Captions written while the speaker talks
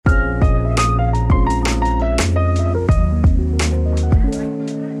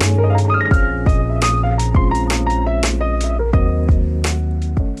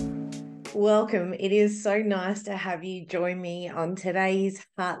welcome. It is so nice to have you join me on today's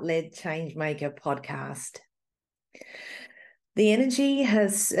Heart-Led Changemaker podcast. The energy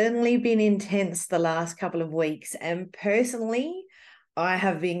has certainly been intense the last couple of weeks, and personally, I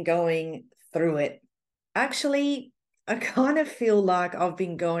have been going through it. Actually, I kind of feel like I've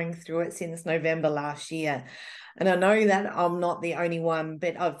been going through it since November last year. And I know that I'm not the only one,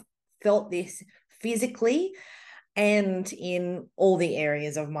 but I've felt this physically and in all the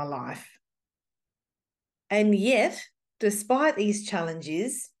areas of my life. And yet, despite these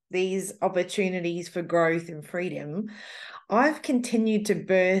challenges, these opportunities for growth and freedom, I've continued to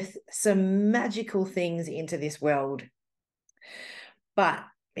birth some magical things into this world. But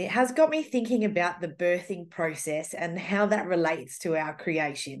it has got me thinking about the birthing process and how that relates to our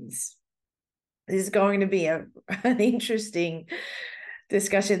creations. This is going to be an interesting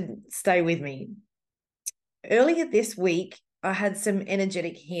discussion. Stay with me. Earlier this week, I had some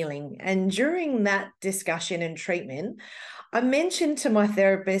energetic healing. And during that discussion and treatment, I mentioned to my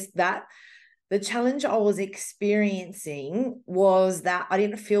therapist that the challenge I was experiencing was that I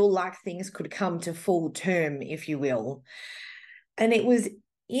didn't feel like things could come to full term, if you will. And it was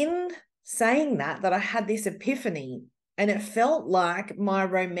in saying that I had this epiphany, and it felt like my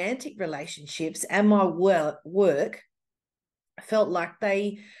romantic relationships and my work felt like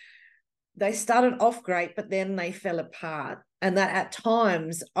they started off great, but then they fell apart. And that at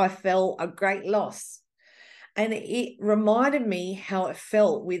times I felt a great loss. And it reminded me how it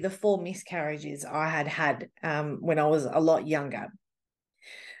felt with the 4 miscarriages I had when I was a lot younger.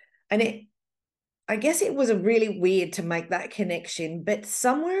 And I guess it was a really weird to make that connection, but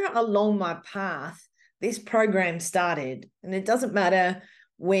somewhere along my path, this program started. And it doesn't matter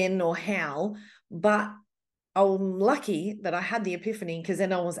when or how, but I'm lucky that I had the epiphany because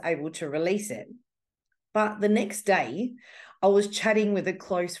then I was able to release it. But the next day, I was chatting with a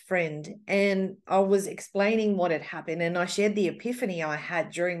close friend and I was explaining what had happened. And I shared the epiphany I had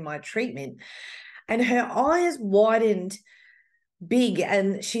during my treatment. And her eyes widened big.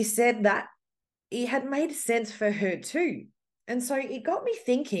 And she said that it had made sense for her too. And so it got me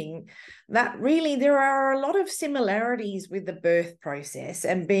thinking that really there are a lot of similarities with the birth process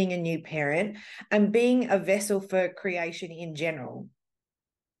and being a new parent and being a vessel for creation in general.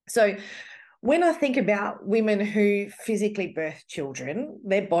 So when I think about women who physically birth children,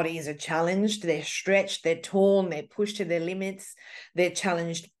 their bodies are challenged, they're stretched, they're torn, they're pushed to their limits, they're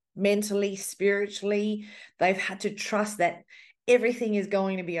challenged mentally, spiritually. They've had to trust that everything is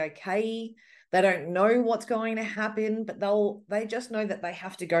going to be okay. They don't know what's going to happen, but they just know that they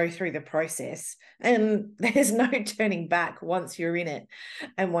have to go through the process. And there's no turning back once you're in it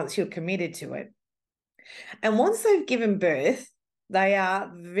and once you're committed to it. And once they've given birth, they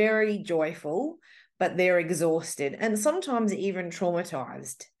are very joyful, but they're exhausted and sometimes even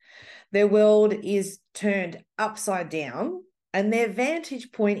traumatized. Their world is turned upside down and their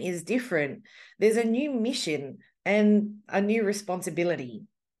vantage point is different. There's a new mission and a new responsibility.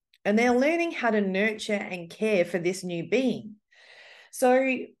 And they're learning how to nurture and care for this new being.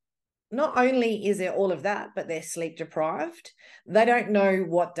 So not only is there all of that, but they're sleep deprived. They don't know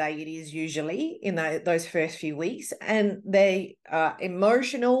what day it is usually in those first few weeks. And they are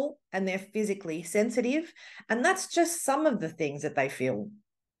emotional and they're physically sensitive. And that's just some of the things that they feel.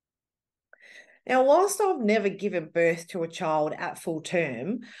 Now, whilst I've never given birth to a child at full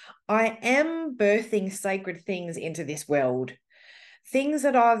term, I am birthing sacred things into this world. Things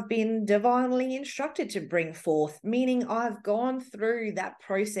that I've been divinely instructed to bring forth, meaning I've gone through that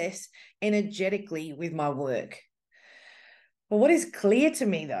process energetically with my work. But what is clear to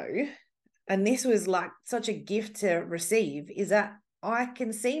me though, and this was like such a gift to receive, is that I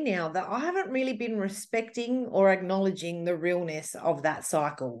can see now that I haven't really been respecting or acknowledging the realness of that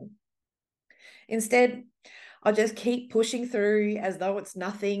cycle. Instead, I just keep pushing through as though it's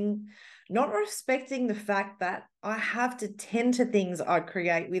nothing, not respecting the fact that I have to tend to things I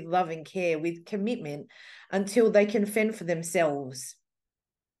create with love and care, with commitment, until they can fend for themselves.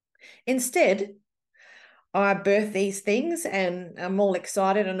 Instead, I birth these things and I'm all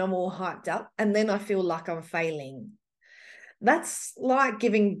excited and I'm all hyped up, and then I feel like I'm failing. That's like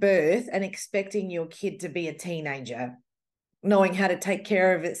giving birth and expecting your kid to be a teenager, knowing how to take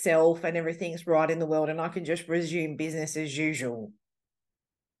care of itself and everything's right in the world and I can just resume business as usual.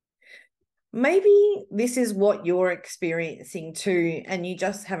 Maybe this is what you're experiencing too, and you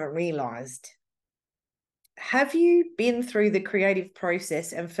just haven't realized. Have you been through the creative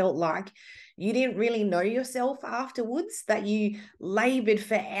process and felt like you didn't really know yourself afterwards, that you labored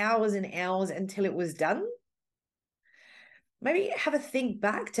for hours and hours until it was done? Maybe have a think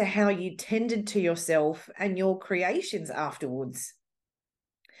back to how you tended to yourself and your creations afterwards.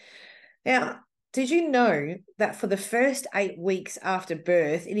 Now, did you know that for the first 8 weeks after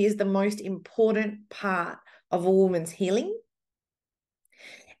birth, it is the most important part of a woman's healing?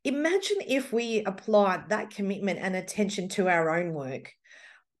 Imagine if we applied that commitment and attention to our own work.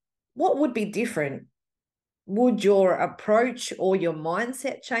 What would be different? Would your approach or your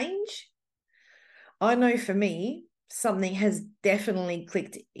mindset change? I know for me, something has definitely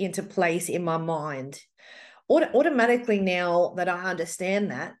clicked into place in my mind. Automatically, now that I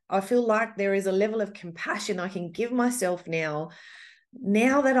understand that, I feel like there is a level of compassion I can give myself now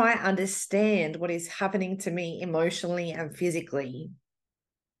that I understand what is happening to me emotionally and physically.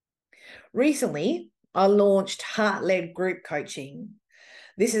 Recently, I launched Heart-Led Group Coaching.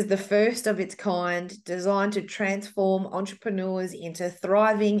 This is the first of its kind, designed to transform entrepreneurs into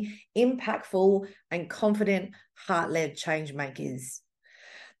thriving, impactful, and confident heart-led change makers.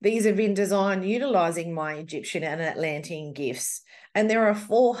 These have been designed utilizing my Egyptian and Atlantean gifts, and there are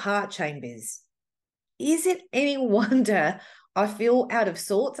 4 heart chambers. Is it any wonder I feel out of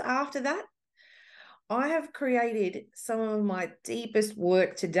sorts after that? I have created some of my deepest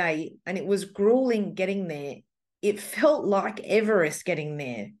work to date, and it was grueling getting there. It felt like Everest getting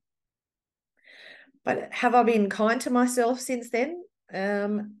there. But have I been kind to myself since then?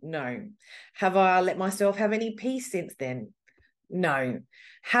 No. Have I let myself have any peace since then? No.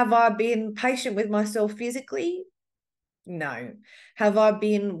 Have I been patient with myself physically? No. Have I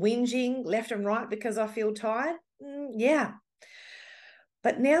been whinging left and right because I feel tired? Yeah.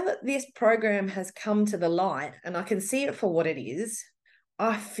 But now that this program has come to the light and I can see it for what it is,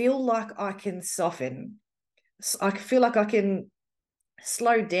 I feel like I can soften. I feel like I can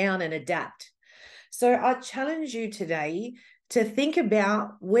slow down and adapt. So I challenge you today to think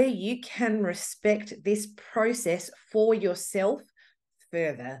about where you can respect this process for yourself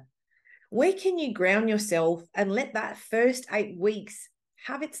further. Where can you ground yourself and let that first 8 weeks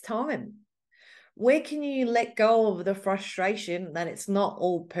have its time? Where can you let go of the frustration that it's not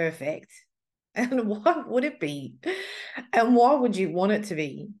all perfect? And why would it be? And why would you want it to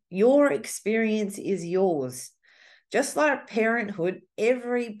be? Your experience is yours. Just like parenthood,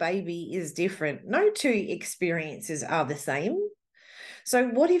 every baby is different. No 2 experiences are the same. So,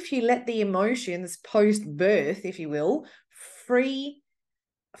 what if you let the emotions post birth, if you will, free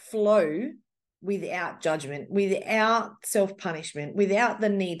flow without judgment, without self-punishment, without the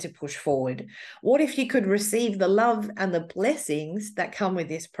need to push forward? What if you could receive the love and the blessings that come with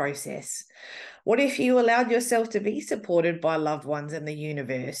this process? What if you allowed yourself to be supported by loved ones and the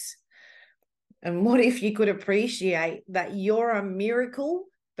universe? And what if you could appreciate that you're a miracle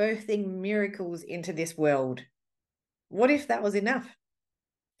birthing miracles into this world? What if that was enough?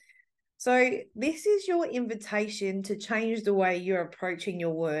 So this is your invitation to change the way you're approaching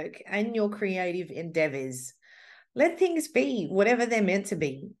your work and your creative endeavors. Let things be whatever they're meant to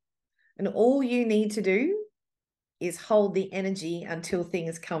be. And all you need to do is hold the energy until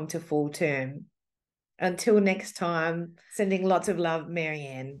things come to full term. Until next time, sending lots of love,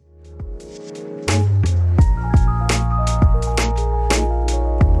 Marianne.